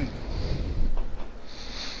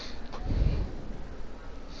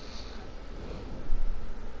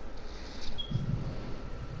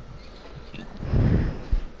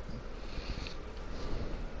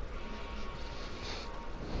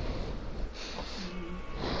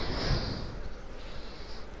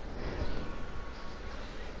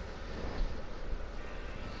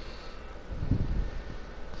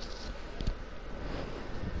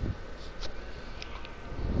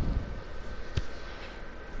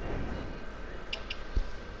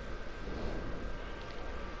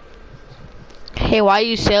 Hey, why are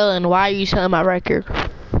you selling? Why are you selling my record?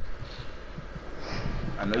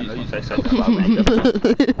 I know you say something about me.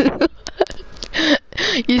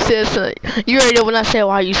 You said something. You already know when I said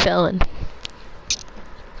why are you selling.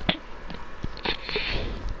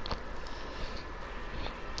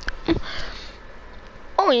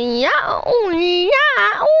 Oh yeah, oh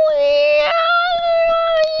yeah, oh yeah,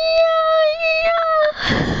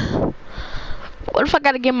 yeah. What if I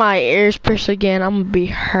gotta get my ears pierced again? I'm gonna be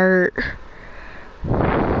hurt.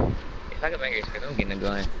 If I get my ears pierced, I'm getting a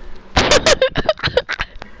gun.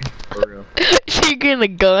 For real. She getting a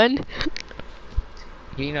gun?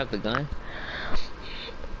 You know the gun?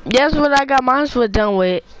 That's what I got mine done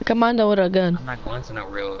with. Got mine done with a gun. I'm not going to no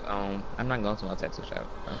real, I'm not going to no tattoo shop.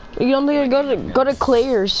 You don't need to go to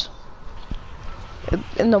Claire's.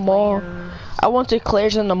 In the mall. I went to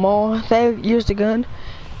Claire's in the mall. They used a gun.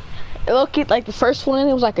 It looked like the first one,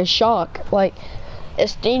 it was like a shock. Like, it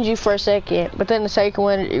stings you for a second. But then the second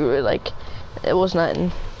one, it was like, it was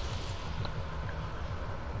nothing.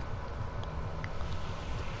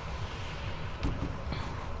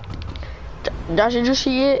 Josh, did you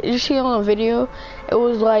see it? Did you see it on a video? It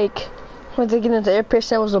was like, when they get into the airport,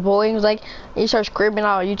 it was the bullying. It was like, he started screaming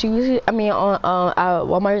out on YouTube. I mean, on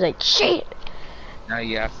Walmart, he was like, shit! Oh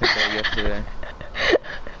yeah, I said that yesterday.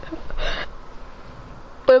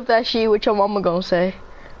 What if that shit, what your mama gonna say?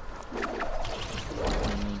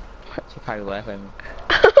 She probably laugh at me.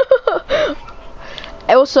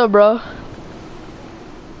 Hey, what's up, bro?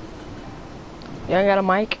 You ain't got a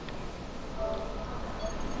mic?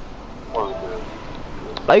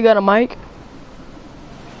 Oh, you got a mic?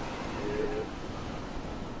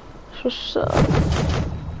 What's up?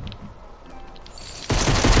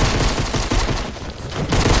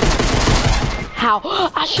 How?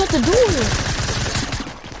 I shut the door!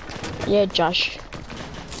 Yeah, Josh.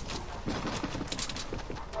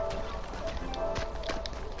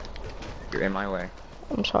 You're in my way.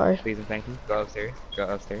 I'm sorry. Please and thank you. Go upstairs. Go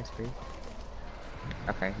upstairs, please.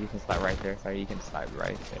 Okay, you can slide right there. Sorry, you can slide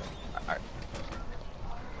right there. Alright.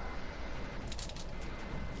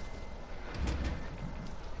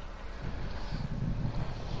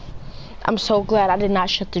 I'm so glad I did not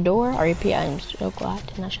shut the door. I repeat, I am so glad I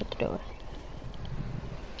did not shut the door.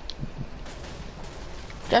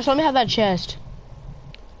 Just let me have that chest.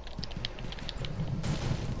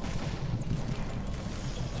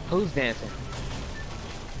 Who's dancing?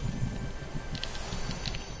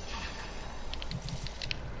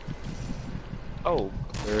 Oh,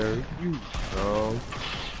 there you go.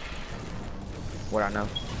 What I know?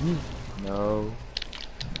 No.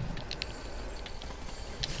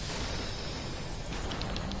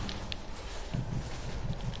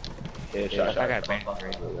 Yeah, I got banned.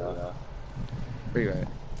 Where you at?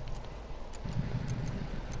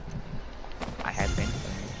 I had been.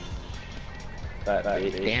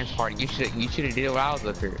 Dance party. You should have did it while I was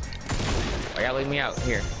up here. Why y'all leave me out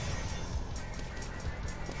here?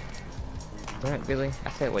 What, Billy? I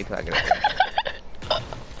said wait till I get up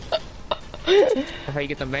there. That's how you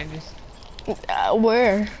get them bandages?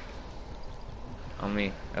 Where? On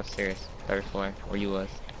me, upstairs, 3rd floor, where you was.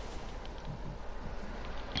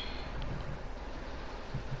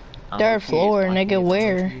 3rd floor, nigga,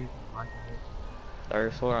 where?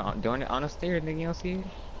 3rd floor, doing it on the stairs, nigga, you don't see it?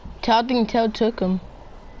 I think Tell took him.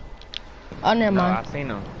 Oh, never No, mind. I seen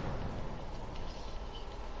him.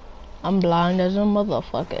 I'm blind as a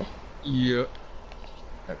motherfucker. Yeah.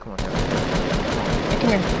 Oh, come on, Hey, come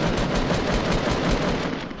here.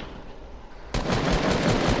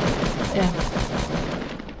 Yeah.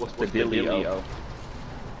 What's the dealio?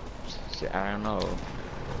 Shit, I don't know.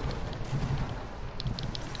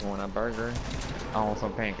 You want a burger? I want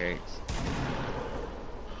some pancakes.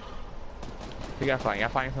 Who y'all fighting? Y'all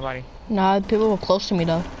fighting somebody? Nah, people were close to me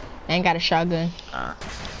though. I ain't got a shotgun.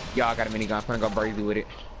 Y'all got a minigun. I'm gonna go crazy with it.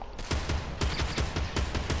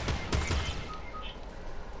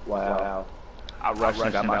 Wow. I rushed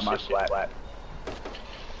and got my shit flat.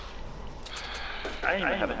 I ain't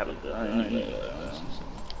even have a gun.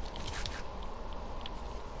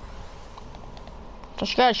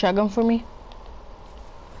 Just got a shotgun for me?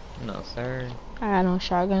 No, sir. I got no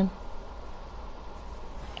shotgun.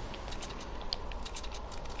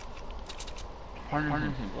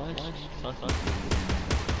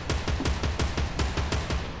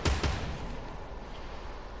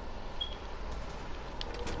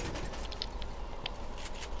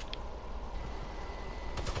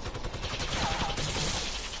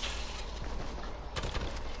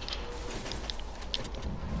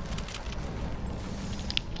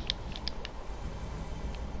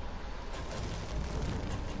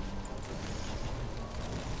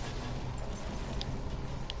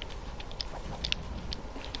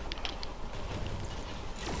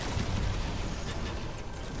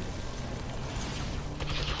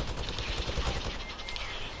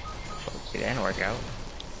 It didn't work out.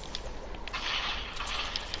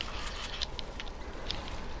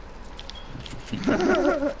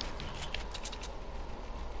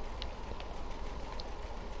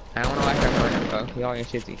 I don't wanna like that partner, though. Y'all ain't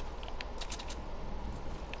shitty.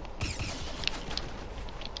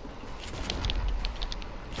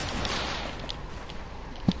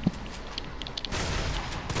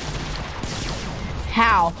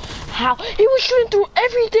 How? How? He was shooting through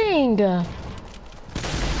everything!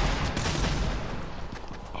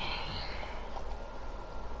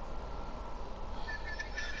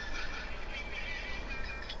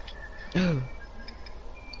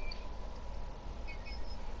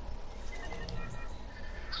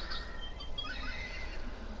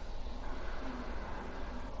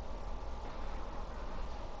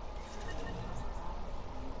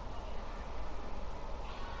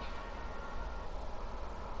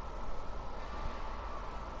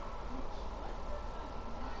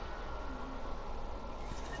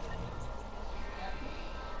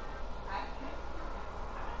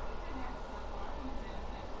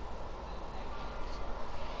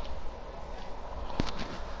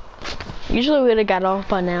 Usually we would've got off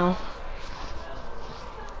by now.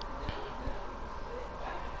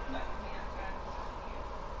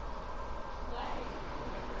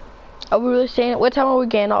 Are we really staying? What time are we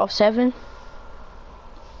getting off? 7?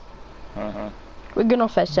 We're getting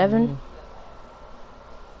off at 7?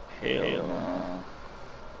 Hell no.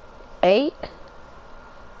 8?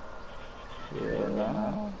 Hell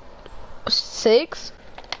no. 6?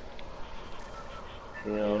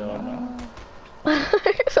 Hell no.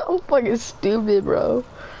 So fucking stupid, bro.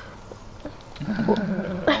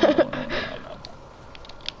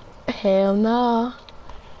 Hell no.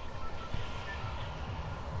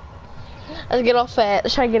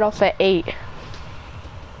 Let's try to get off at 8.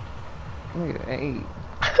 Look at 8.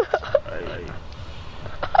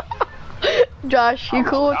 Josh, you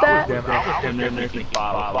cool with that?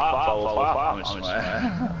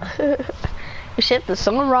 Shit, the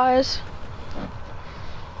sunrise.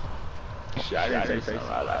 I didn't say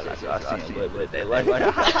sunrise. I seen it, but they like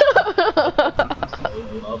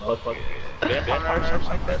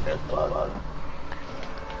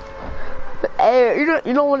Hey, you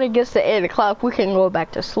don't when it gets to 8 o'clock, we can go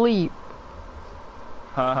back to sleep.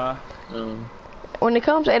 When it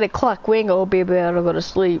comes to 8 o'clock, we ain't gonna be able to go to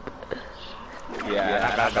sleep. Yeah,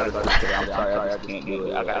 I gotta go to sleep. I'm sorry, I just can't do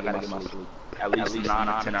it. I gotta get my sleep. At least 9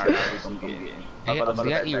 or 10 hours I'm getting. Hey, do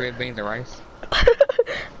you eat red beans and rice?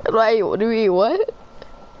 Like, do we eat what?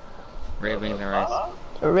 Red beans and rice.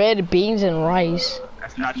 Red beans and rice.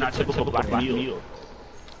 That's not typical black meal.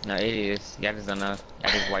 No, it is. Y'all just don't know.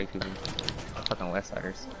 Y'all just white people. Fucking West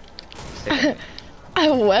Siders.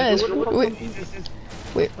 I'm West.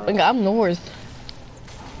 Wait, I'm North.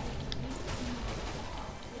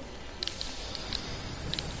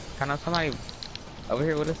 Can I somebody over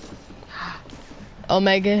here with us?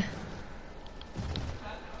 Omega.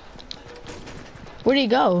 Where'd he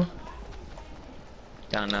go?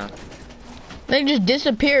 Don't know. They just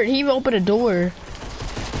disappeared. He even opened a door.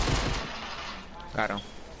 Got him.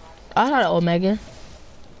 I thought Omega.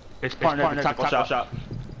 His partner at the taco shop.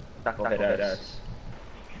 Taco head ass.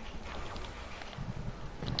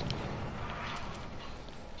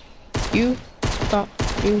 You thought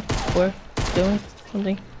you were doing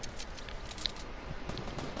something?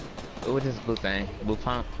 What is this blue thing? Blue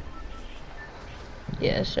pump?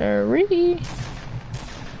 Yes, sir. Really?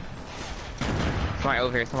 Somebody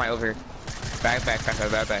over here. Somebody over here. Back.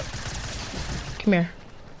 Come here.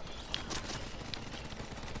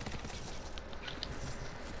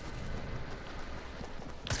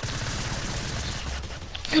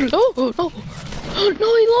 Oh, no. Oh, no,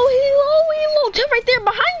 he low. Tip right there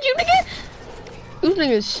behind you, nigga. This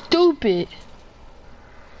nigga's stupid.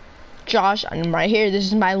 Josh, I'm right here. This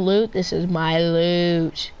is my loot.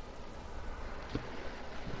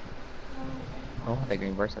 Oh, they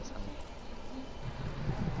green burst or something.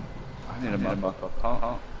 I need a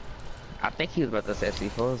motherfucker. I think he was about to set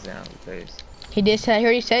C4s down because He did say, I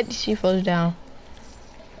heard he said the C4's down.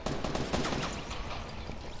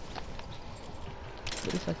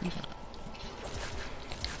 what the fuck he doing?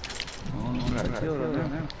 Oh, I gotta kill them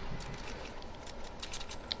now.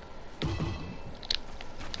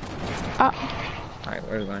 Alright,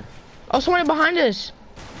 where are we going? Oh, somebody behind us.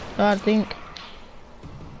 I think.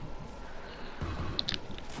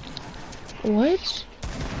 What?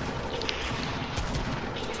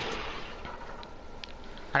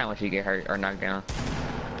 I don't want you to get hurt or knocked down.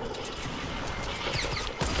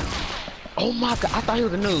 Oh my god, I thought he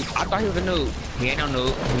was a noob. He ain't no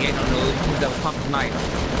noob. He's a pump knife.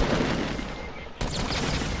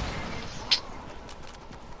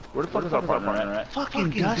 Where the fuck is our partner at? Fucking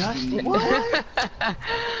Dusty. What?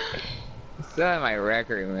 It's not my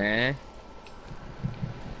record, man.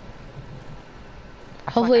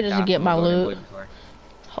 Hopefully he doesn't get my loot.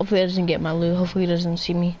 Hopefully he doesn't get my loot. Hopefully he doesn't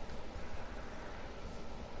see me.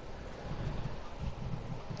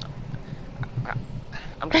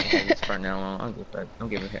 I'm getting heavy for now. I'm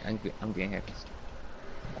getting heavy.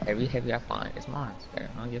 Every heavy I find, it's mine. I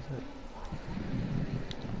don't give a fuck.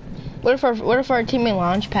 What if our teammate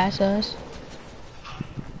launch past us?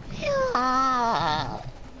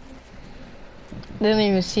 They don't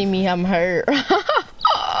even see me. I'm hurt.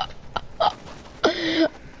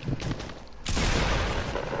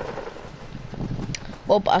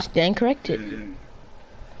 Well, I stand corrected.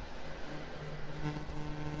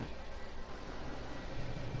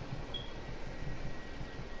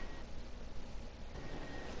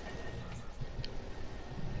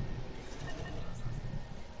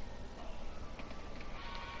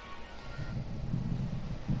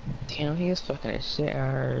 Damn, he is fucking as shit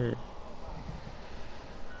hard.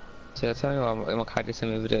 Tell you I'm gonna call this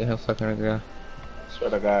in the video of him fucking a girl. Swear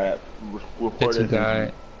to God, reported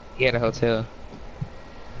him. He had a hotel.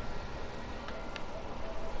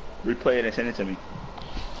 Replay it and send it to me.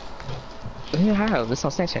 Yeah, how? This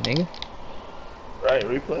on Snapchat, nigga. Right,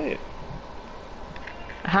 replay it.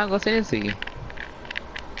 How I'm gonna send it to you?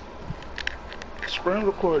 Screen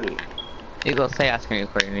record it. You gonna say I screen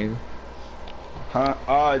recorded, nigga?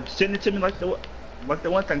 Huh? Send it to me like the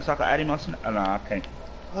one thing so I can add him on Snap. Oh, no, I can't.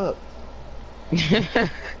 Fuck.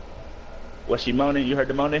 Was she moaning? You heard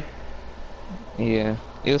the moaning? Yeah.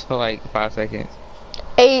 It was for like 5 seconds.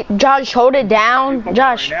 Hey, Josh, hold it down.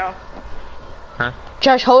 Josh. Right now? Huh?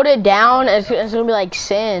 Josh, hold it down. It's gonna be like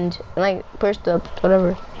send. Like push the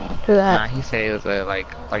whatever. Do that. Nah, he said it was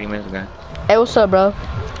like 30 minutes ago. Hey, what's up, bro?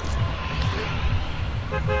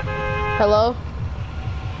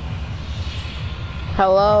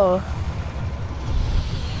 Hello.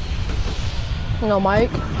 No, Mike.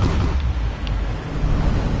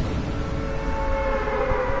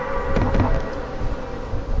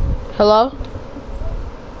 Hello?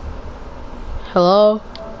 Hello?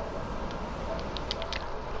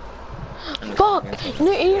 Fuck!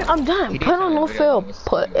 I'm done. Put on no fill.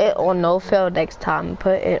 Put it on no fill next time.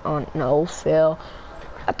 Put it on no fill.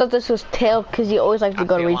 I thought this was tail because he always likes to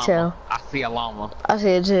go to retail. I see a llama. I see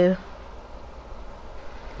it too.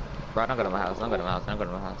 Bro, don't go to my house. Don't go to my house. Don't go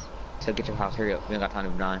to my house. So get your house. Hurry up. We ain't got time to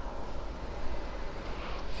be dying.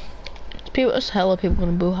 There's hella people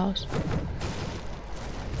in the boo house.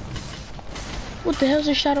 What the hell's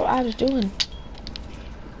this shadow I was doing?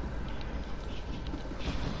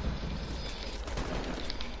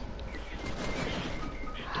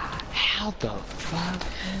 How the fuck?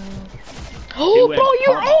 Oh, bro,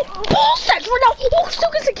 you're all ball sacks right now. Who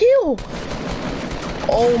still gets a kill?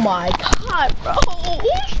 Oh my god, bro.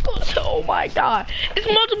 Oh my god. It's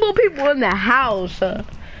multiple people in the house.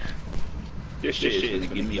 This shit is really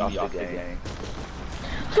getting me off the game.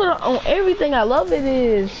 On everything, I love it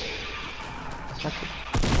is.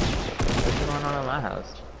 What's going on in my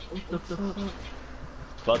house?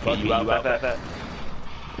 Fuck you out that.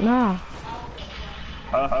 Nah.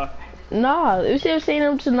 Nah, we still seeing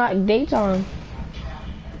them to not daytime.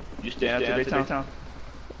 You staying out to daytime?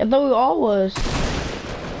 I thought we all was.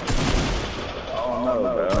 Oh no,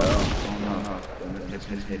 bro.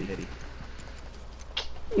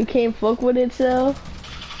 You can't fuck with it, so.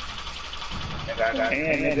 I got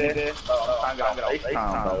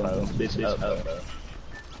FaceTime, bro. Bitch up, bro.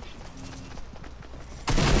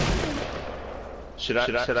 Should I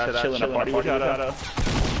chill in a party with y'all?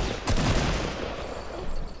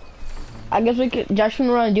 I guess we could. Josh can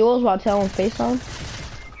run duels while telling FaceTime.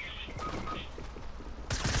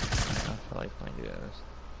 I feel like playing duos.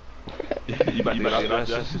 You about to get off,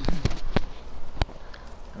 Josh?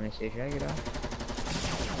 Let me see. Should I get off?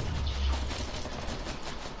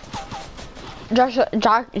 Josh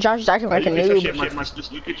is acting like a noob. You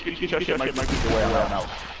get your shit, Mike, the way I'm out.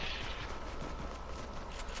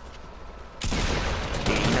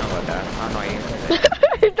 You know about that. I don't know you.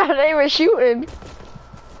 He thought they were shooting.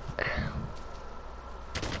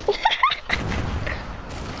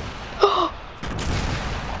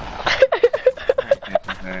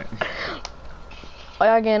 Oh,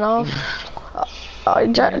 y'all getting off? Oh,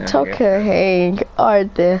 it's okay. Hey,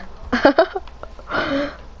 alright then.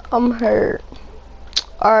 I'm hurt.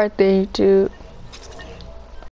 Alright then, dude.